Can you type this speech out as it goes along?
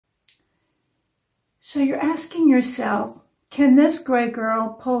So you're asking yourself, can this gray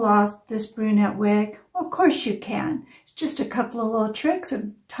girl pull off this brunette wig? Well, of course you can. It's just a couple of little tricks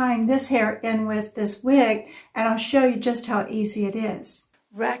of tying this hair in with this wig, and I'll show you just how easy it is.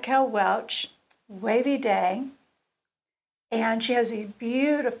 Raquel Welch Wavy Day, and she has these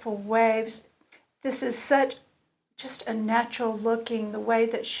beautiful waves. This is just a natural looking, the way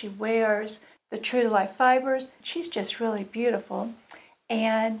that she wears the true to life fibers. She's just really beautiful,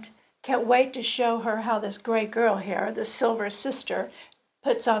 and can't wait to show her how this gray girl here, the silver sister,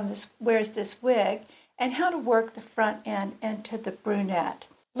 wears this wig, and how to work the front end into the brunette.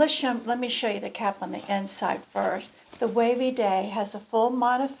 Let me show you the cap on the inside first. The Wavy Day has a full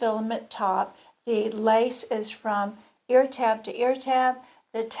monofilament top. The lace is from ear tab to ear tab.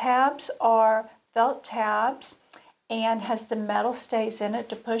 The tabs are felt tabs and has the metal stays in it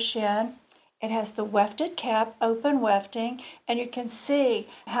to push in. It has the wefted cap, open wefting, and you can see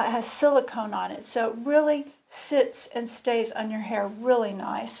how it has silicone on it. So it really sits and stays on your hair really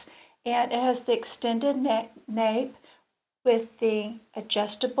nice. And it has the extended nape with the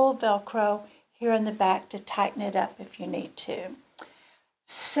adjustable Velcro here in the back to tighten it up if you need to.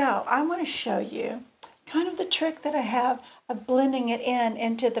 So I want to show you kind of the trick that I have of blending it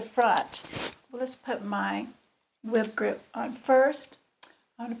into the front. Well, let's put my whip grip on first.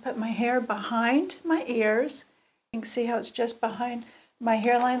 I'm going to put my hair behind my ears. You can see how it's just behind my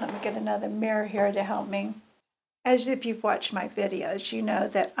hairline. Let me get another mirror here to help me. As if you've watched my videos, you know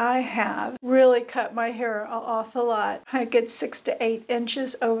that I have really cut my hair an awful lot. I get 6 to 8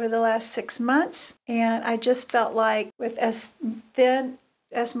 inches over the last 6 months, and I just felt like with as thin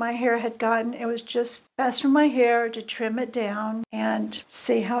as my hair had gotten, it was just best for my hair to trim it down and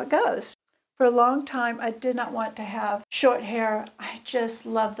see how it goes. For a long time, I did not want to have short hair. I just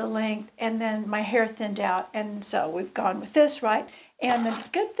loved the length, and then my hair thinned out, and so we've gone with this, right? And the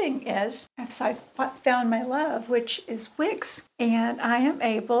good thing is, as I found my love, which is wigs, and I am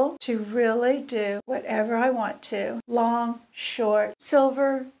able to really do whatever I want to. Long, short,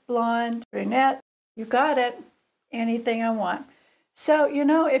 silver, blonde, brunette, you got it, anything I want. So, you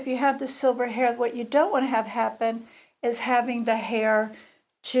know, if you have the silver hair, what you don't want to have happen is having the hair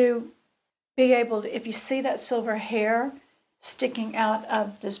to be able to, if you see that silver hair sticking out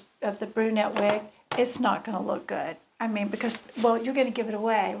of the brunette wig, it's not going to look good. I mean, because, well, you're going to give it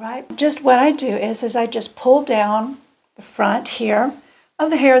away, right? Just what I do is I just pull down the front here of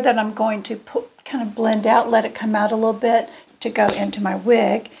the hair that I'm going to kind of blend out, let it come out a little bit to go into my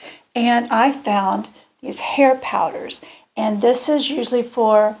wig. And I found these hair powders. And this is usually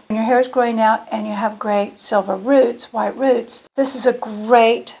for when your hair is growing out and you have gray silver roots, white roots. This is a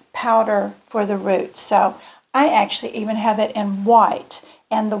great powder for the roots. So I actually even have it in white.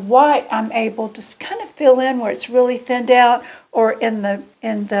 And the white I'm able to kind of fill in where it's really thinned out, or in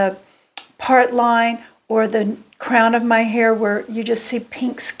the part line or the crown of my hair where you just see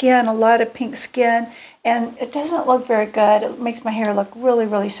pink skin, a lot of pink skin. And it doesn't look very good. It makes my hair look really,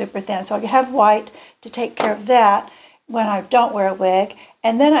 really super thin. So I have white to take care of that when I don't wear a wig.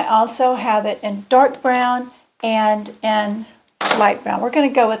 And then I also have it in dark brown and in light brown. We're going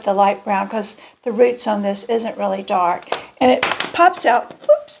to go with the light brown because the roots on this isn't really dark. And it pops out,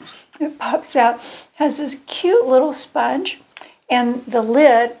 oops, it pops out, has this cute little sponge, and the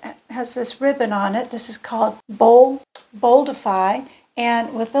lid has this ribbon on it. This is called Boldify,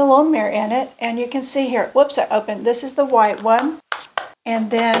 and with a little mirror in it. And you can see here, whoops, I opened, this is the white one. And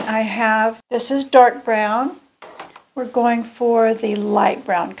then I have, this is dark brown. We're going for the light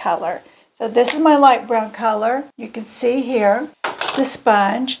brown color. So this is my light brown color. You can see here the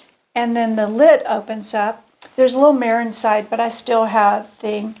sponge, and then the lid opens up. There's a little mirror inside, but I still have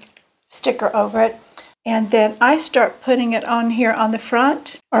the sticker over it. And then I start putting it on here on the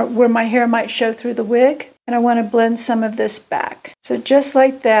front, or where my hair might show through the wig. And I want to blend some of this back. So just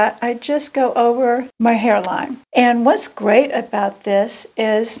like that, I just go over my hairline. And what's great about this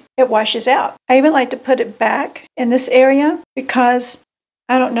is it washes out. I even like to put it back in this area because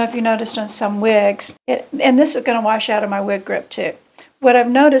I don't know if you noticed on some wigs, and this is going to wash out of my wig grip too. What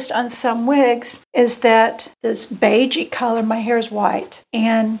I've noticed on some wigs is that this beigey color, my hair is white,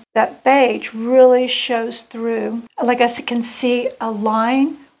 and that beige really shows through. Like I can see a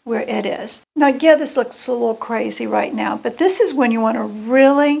line where it is. Now, yeah, this looks a little crazy right now, but this is when you want to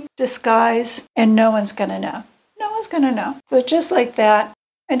really disguise and no one's going to know. No one's going to know. So just like that,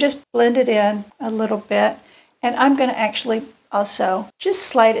 and just blend it in a little bit. And I'm going to actually also just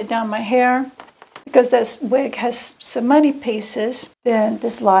slide it down my hair, because this wig has so many pieces, then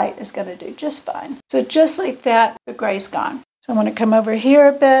this light is going to do just fine. So just like that, the gray's gone. So I'm going to come over here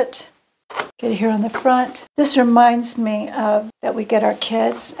a bit. Get here on the front. This reminds me of that we get our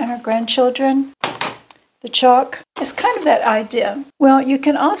kids and our grandchildren the chalk. It's kind of that idea. Well, you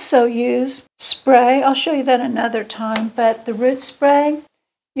can also use spray. I'll show you that another time, but the root spray,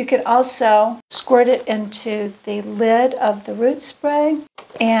 you could also squirt it into the lid of the root spray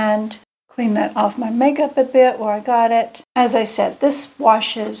and clean that off my makeup a bit where I got it. As I said, this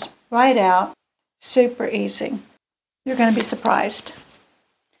washes right out. Super easy. You're going to be surprised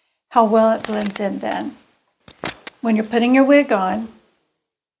how well it blends in then. When you're putting your wig on,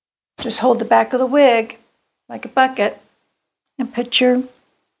 just hold the back of the wig like a bucket and put your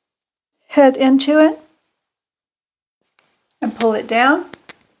head into it and pull it down.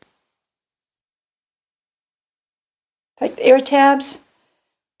 Take the ear tabs,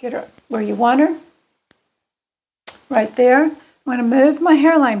 get her where you want her, right there. I'm going to move my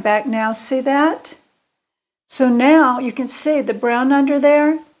hairline back now, see that? So now you can see the brown under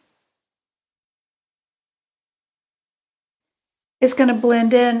there is going to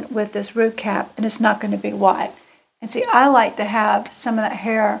blend in with this root cap, and it's not going to be white. And see, I like to have some of that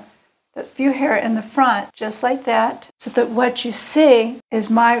hair, that few hair in the front, just like that, so that what you see is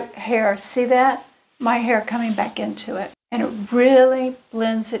my hair. See that? My hair coming back into it. And it really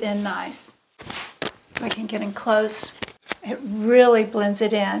blends it in nice. If I can get in close, it really blends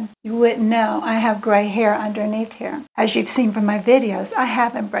it in. You wouldn't know I have gray hair underneath here. As you've seen from my videos, I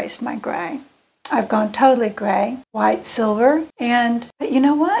have embraced my gray. I've gone totally gray, white, silver, but you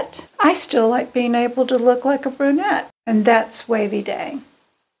know what? I still like being able to look like a brunette, and that's Wavy Day.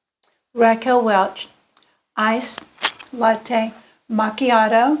 Raquel Welch, iced latte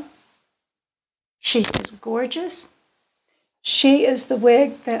macchiato. She is gorgeous. She is the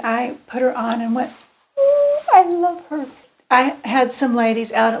wig that I put her on and went, ooh, I love her. I had some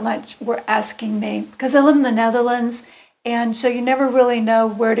ladies out at lunch were asking me, because I live in the Netherlands, and so you never really know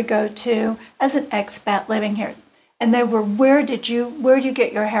where to go to as an expat living here. And they were, where do you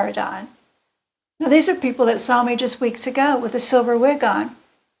get your hair done? Now these are people that saw me just weeks ago with a silver wig on.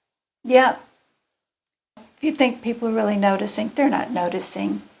 Yep. If you think people are really noticing, they're not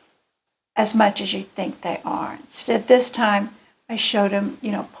noticing as much as you think they are. Instead, this time I showed them,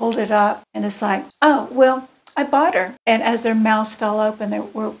 pulled it up, and it's like, oh, well, I bought her. And as their mouths fell open, they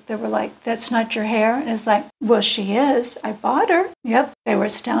were like, that's not your hair? And it's like, well, she is. I bought her. Yep. They were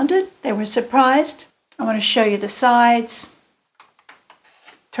astounded. They were surprised. I want to show you the sides.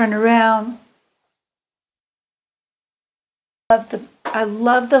 Turn around. I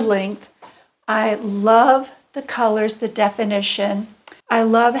love the length. I love the colors, the definition. I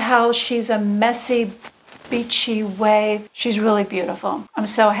love how she's a messy, beachy wave. She's really beautiful. I'm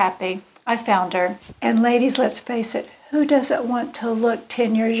so happy I found her. And ladies, let's face it, who doesn't want to look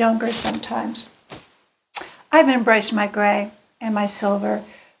 10 years younger sometimes? I've embraced my gray and my silver,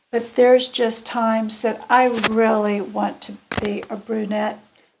 but there's just times that I really want to be a brunette.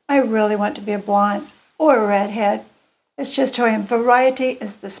 I really want to be a blonde or a redhead. It's just who I am. Variety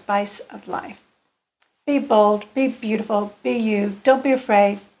is the spice of life. Be bold, be beautiful, be you. Don't be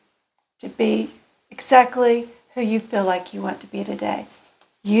afraid to be exactly who you feel like you want to be today.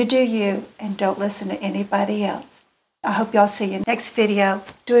 You do you, and don't listen to anybody else. I hope y'all see you next video.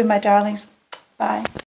 Doing my darlings. Bye.